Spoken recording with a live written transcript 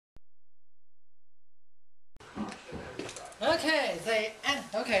Okay,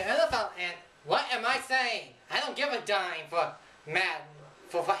 NFL, and what am I saying? I don't give a dime for Madden,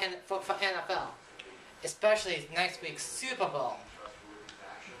 for NFL. Especially next week's Super Bowl.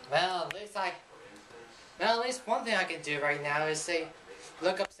 Well, at least one thing I can do right now is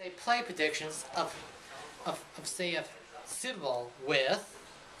look up play predictions of Super Bowl with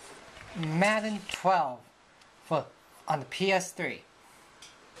Madden 12 on the PS3.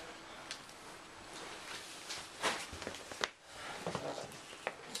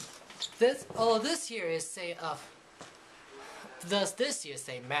 This year is this year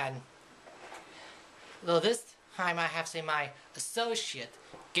Madden. Though this time I have my associate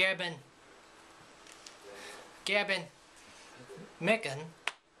Gerben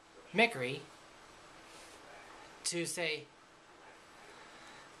Mickery to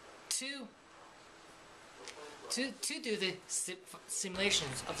do the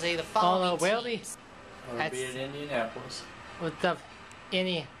simulations of the following teams. Or be in Indianapolis. With the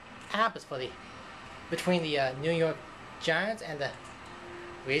Indianapolis between the New York Giants and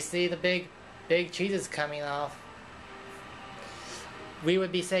we see the big cheeses coming off. We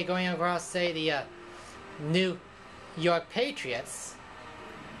would be going across the New York Patriots.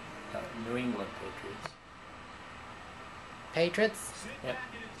 New England Patriots. Patriots? Yep.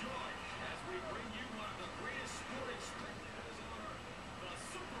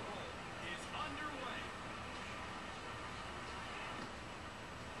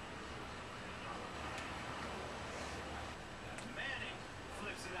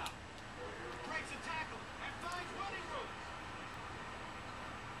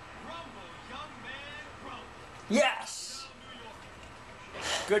 Yes!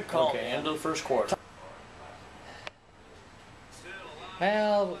 Good call. Okay, end of the first quarter.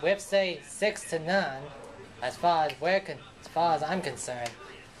 Well, with 6-0, as far as I'm concerned.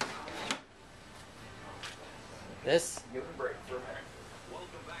 This. Give it a break for a minute.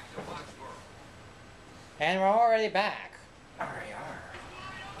 And we're already back. Alright.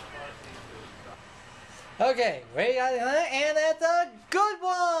 Okay, we got it, and that's a good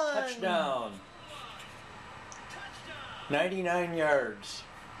one. Touchdown. 99 yards.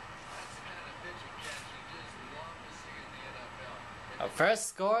 Our first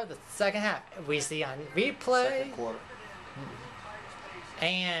score, the second half. We see on replay. Second quarter.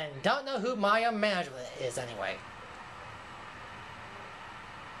 And don't know who Mario Management is anyway.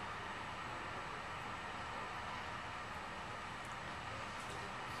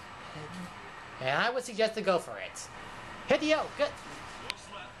 And I would suggest to go for it. Hit the O, good.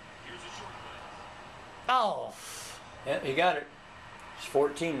 Oh. Yeah, he got it. It's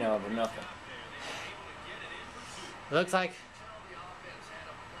 14 now, but nothing. Looks like.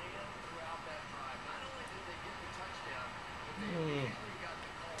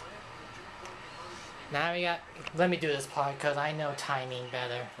 Now we got. Let me do this part because I know timing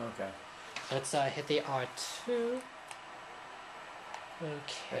better. Okay. Let's hit the R2.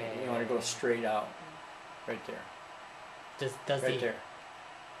 Okay. You want to go straight out. Right there. Does right there.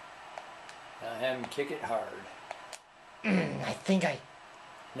 Now have him kick it hard. I think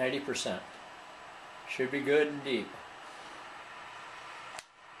 90%. Should be good and deep.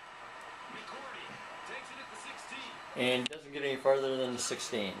 And doesn't get any farther than the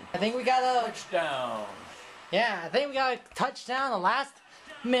 16. I think we got a touchdown. Yeah, I think we got a touchdown the last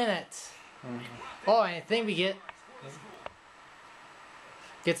minute. Oh, I think we get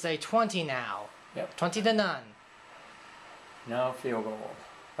a 20 now. Yep. 20-0. Now field goal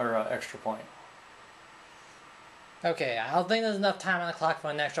or extra point. Okay, I don't think there's enough time on the clock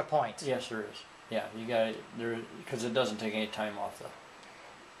for an extra point. Yes, there is. Yeah, you got it there because it doesn't take any time off the.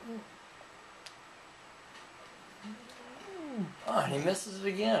 Oh, and he misses it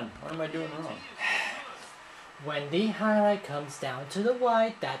again. What am I doing wrong? When the highlight comes down to the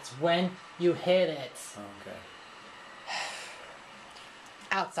white, that's when you hit it. Okay.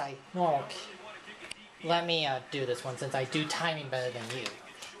 Outside, normal. Let me do this one since I do timing better than you.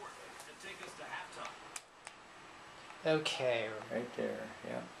 Okay. Right there,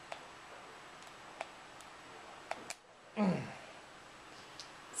 yeah.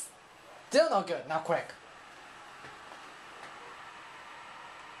 Still no good, not quick.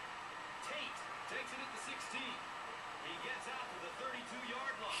 Takes it at the 16. He gets out to the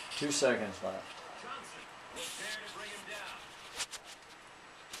 32-yard line. 2 seconds left. Johnson was there to bring him down.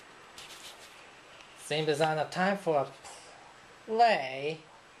 Seems there's not enough time for a play.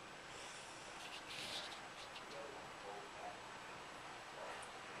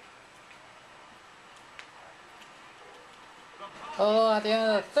 Oh, at the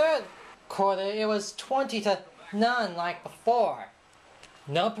end of the third quarter, it was 20-0 like before.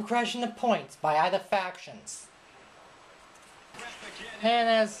 No progression of points by either factions. And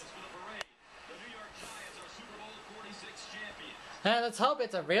as The New York Giants are Super Bowl 46 champions. and let's hope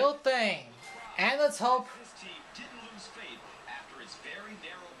it's a real thing. And let's hope This team didn't lose faith after its very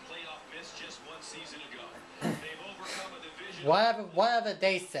narrow playoff miss just one season ago. They've overcome a division whatever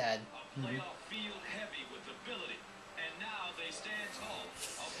they said. a playoff field heavy with ability, and now they stand tall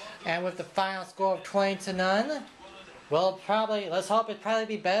above the And with the final score of 20-0, well, let's hope it probably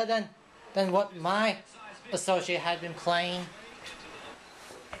be better than what my associate had been playing.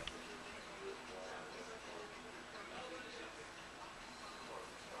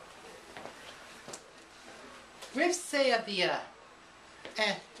 With say of the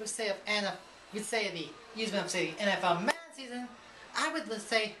NFL Madden season, I would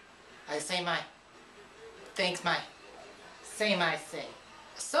say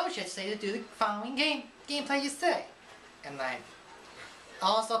associates say to do the following gameplay you say, and I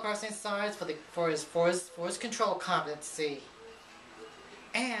also personally sorry for his control competency.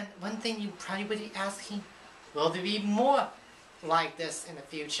 And one thing you probably would be asking, will there be more like this in the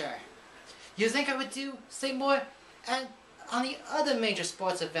future? You think I would say more on the other major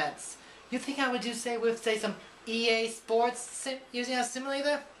sports events? You think I would say some EA Sports using a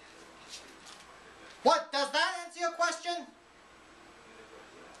simulator? What, does that answer your question?